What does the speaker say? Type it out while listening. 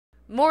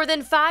More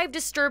than 5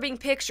 disturbing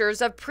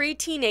pictures of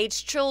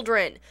pre-teenage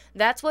children.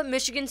 That's what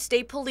Michigan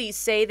State Police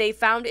say they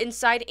found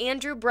inside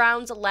Andrew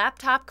Brown's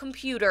laptop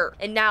computer.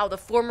 And now the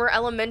former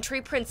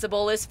elementary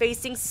principal is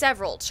facing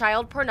several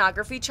child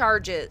pornography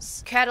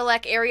charges.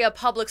 Cadillac Area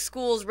Public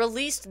Schools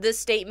released this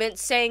statement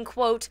saying,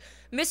 quote,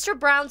 "Mr.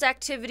 Brown's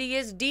activity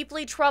is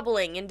deeply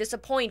troubling and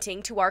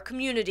disappointing to our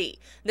community.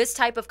 This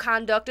type of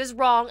conduct is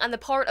wrong on the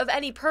part of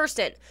any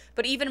person,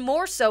 but even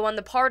more so on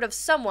the part of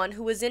someone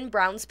who is in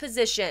Brown's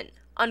position."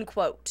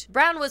 Unquote.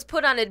 Brown was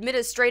put on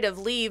administrative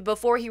leave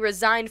before he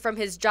resigned from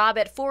his job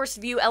at Forest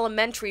View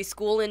Elementary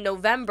School in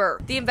November.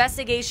 The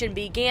investigation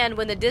began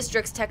when the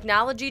district's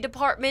technology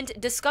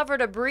department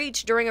discovered a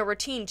breach during a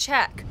routine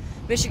check.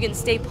 Michigan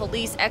State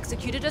Police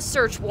executed a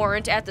search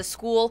warrant at the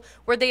school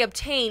where they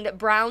obtained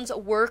Brown's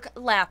work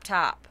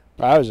laptop.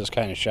 I was just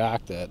kind of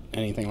shocked that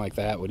anything like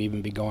that would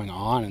even be going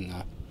on in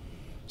the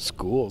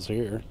schools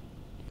here.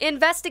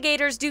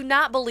 Investigators do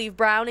not believe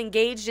Brown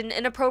engaged in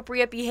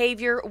inappropriate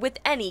behavior with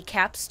any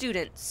CAP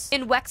students.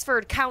 In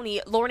Wexford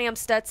County, Lauren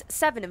Amstutz,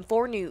 7 and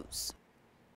 4 News.